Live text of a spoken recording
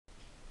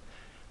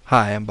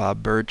Hi, I'm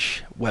Bob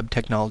Birch, Web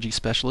Technology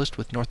Specialist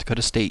with North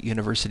Dakota State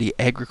University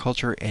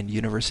Agriculture and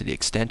University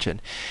Extension.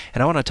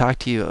 And I want to talk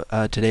to you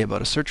today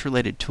about a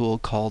search-related tool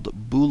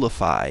called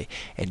Boolify,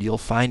 and you'll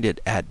find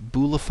it at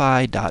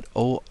boolify.org,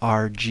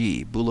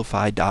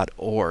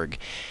 boolify.org.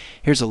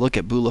 Here's a look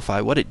at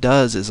Boolify. What it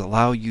does is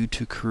allow you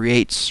to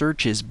create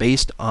searches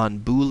based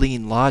on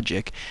Boolean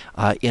logic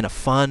in a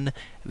fun,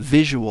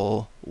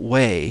 visual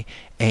way,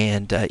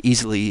 and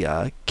easily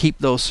keep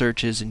those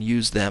searches and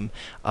use them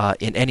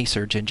in any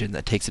search engine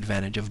that takes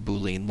advantage of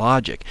Boolean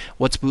logic.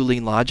 What's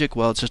Boolean logic?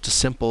 Well, it's just a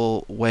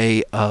simple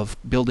way of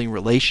building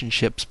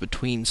relationships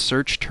between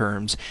search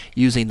terms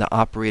using the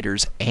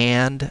operators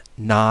and,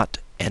 not,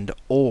 and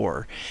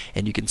or.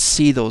 And you can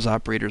see those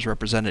operators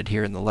represented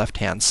here in the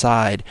left-hand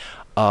side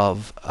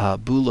of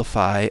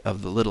Boolify,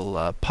 of the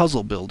little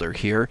puzzle builder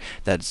here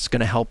that's going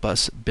to help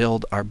us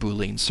build our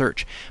Boolean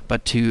search.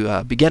 But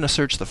to begin a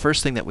search, the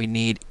first thing that we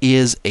need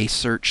is a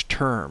search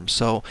term.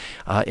 So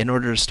in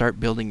order to start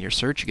building your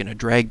search, you're going to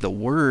drag the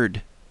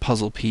word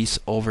puzzle piece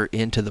over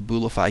into the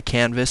Boolify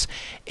canvas,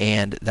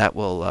 and that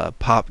will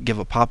give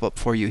a pop-up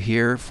for you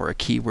here for a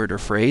keyword or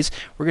phrase.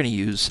 We're going to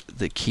use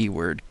the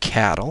keyword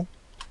cattle.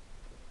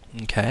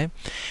 Okay,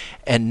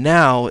 and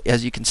now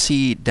as you can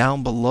see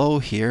down below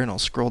here, and I'll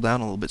scroll down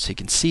a little bit so you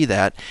can see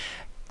that,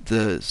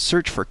 the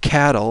search for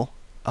cattle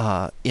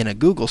in a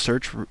Google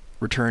search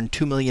returned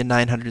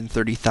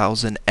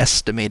 2,930,000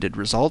 estimated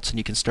results, and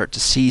you can start to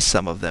see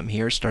some of them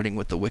here, starting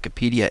with the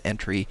Wikipedia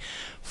entry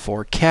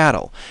for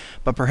cattle.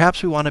 But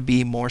perhaps we want to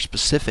be more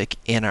specific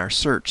in our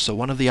search, so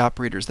one of the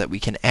operators that we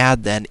can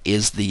add then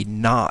is the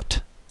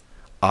not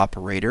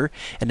operator,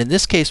 and in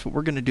this case what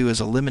we're going to do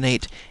is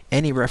eliminate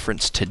any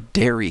reference to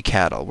dairy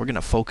cattle. We're going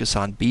to focus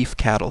on beef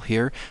cattle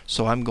here,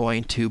 so I'm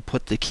going to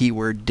put the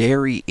keyword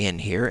dairy in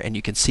here, and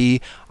you can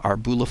see our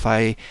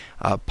Boolify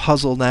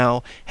puzzle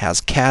now has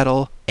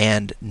cattle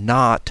and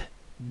not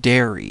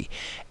dairy,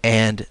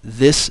 and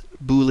this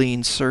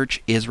Boolean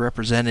search is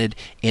represented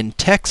in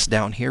text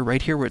down here,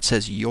 right here where it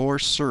says your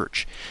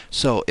search.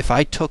 So if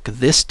I took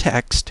this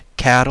text,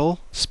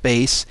 cattle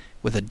space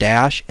with a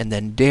dash and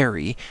then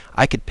dairy,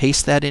 I could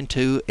paste that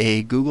into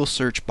a Google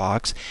search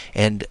box,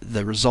 and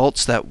the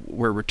results that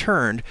were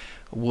returned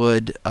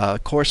would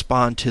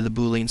correspond to the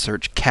Boolean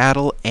search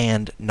cattle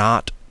and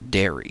not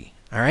dairy.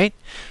 Alright,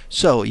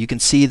 so you can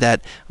see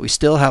that we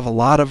still have a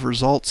lot of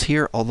results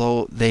here,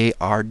 although they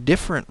are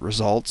different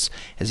results.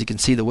 As you can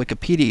see, the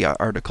Wikipedia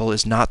article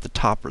is not the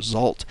top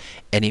result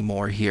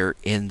anymore here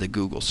in the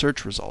Google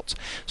search results.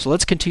 So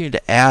let's continue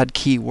to add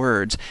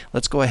keywords.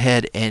 Let's go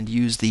ahead and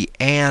use the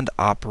AND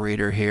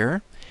operator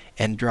here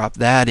and drop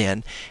that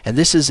in. And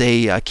this is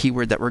a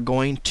keyword that we're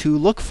going to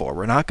look for.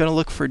 We're not going to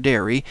look for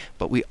dairy,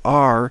 but we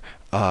are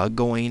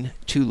going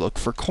to look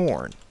for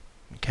corn.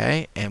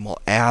 Okay, and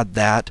we'll add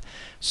that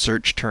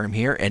search term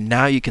here, and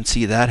now you can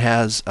see that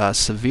has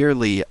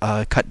severely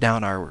cut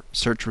down our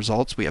search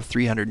results. We have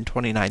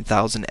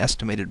 329,000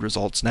 estimated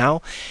results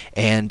now,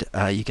 and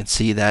you can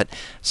see that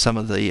some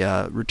of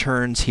the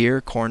returns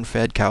here,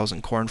 corn-fed cows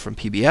and corn from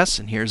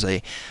PBS, and here's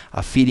a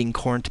feeding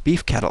corn to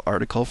beef cattle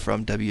article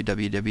from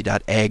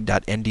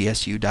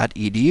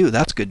www.ag.ndsu.edu.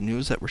 That's good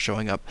news that we're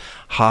showing up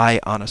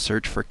high on a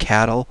search for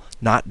cattle,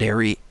 not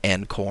dairy,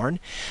 and corn.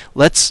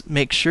 Let's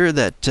make sure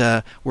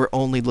that we're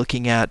only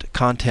looking at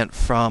content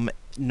from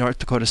North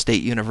Dakota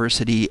State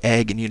University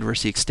Ag and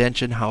University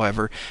Extension.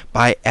 However,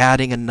 by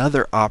adding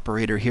another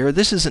operator here,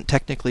 this isn't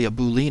technically a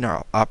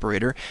Boolean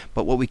operator,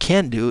 but what we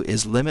can do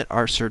is limit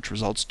our search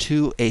results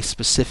to a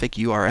specific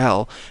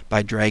URL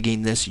by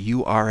dragging this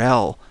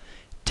URL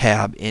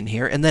tab in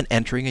here and then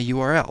entering a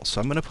URL. So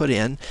I'm going to put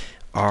in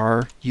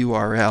our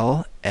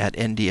URL at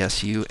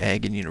NDSU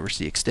Ag and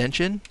University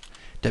Extension,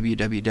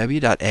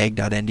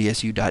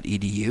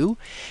 www.ag.ndsu.edu,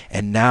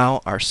 and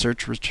now our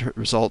search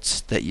results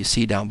that you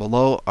see down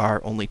below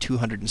are only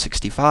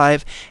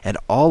 265, and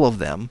all of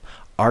them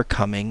are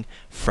coming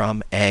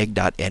from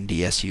ag.ndsu.edu.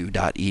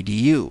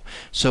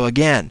 So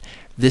again,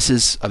 this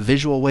is a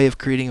visual way of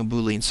creating a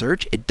Boolean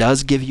search. It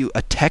does give you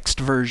a text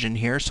version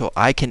here, so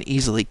I can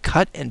easily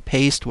cut and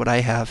paste what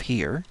I have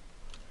here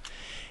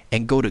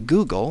and go to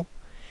Google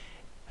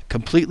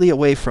completely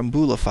away from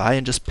Boolify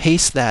and just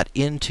paste that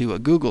into a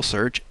Google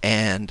search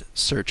and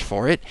search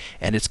for it,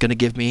 and it's going to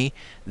give me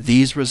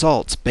these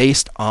results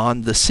based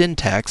on the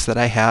syntax that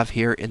I have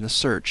here in the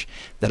search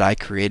that I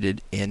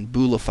created in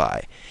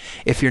Boolify.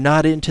 If you're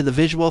not into the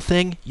visual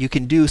thing, you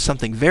can do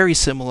something very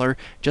similar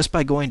just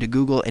by going to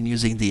Google and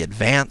using the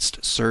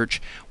advanced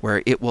search,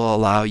 where it will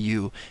allow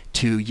you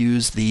to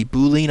use the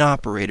Boolean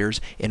operators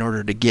in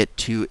order to get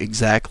to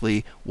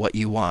exactly what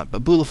you want.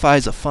 But Boolify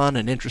is a fun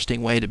and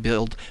interesting way to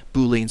build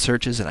Boolean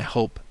searches, and I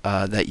hope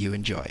that you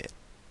enjoy it.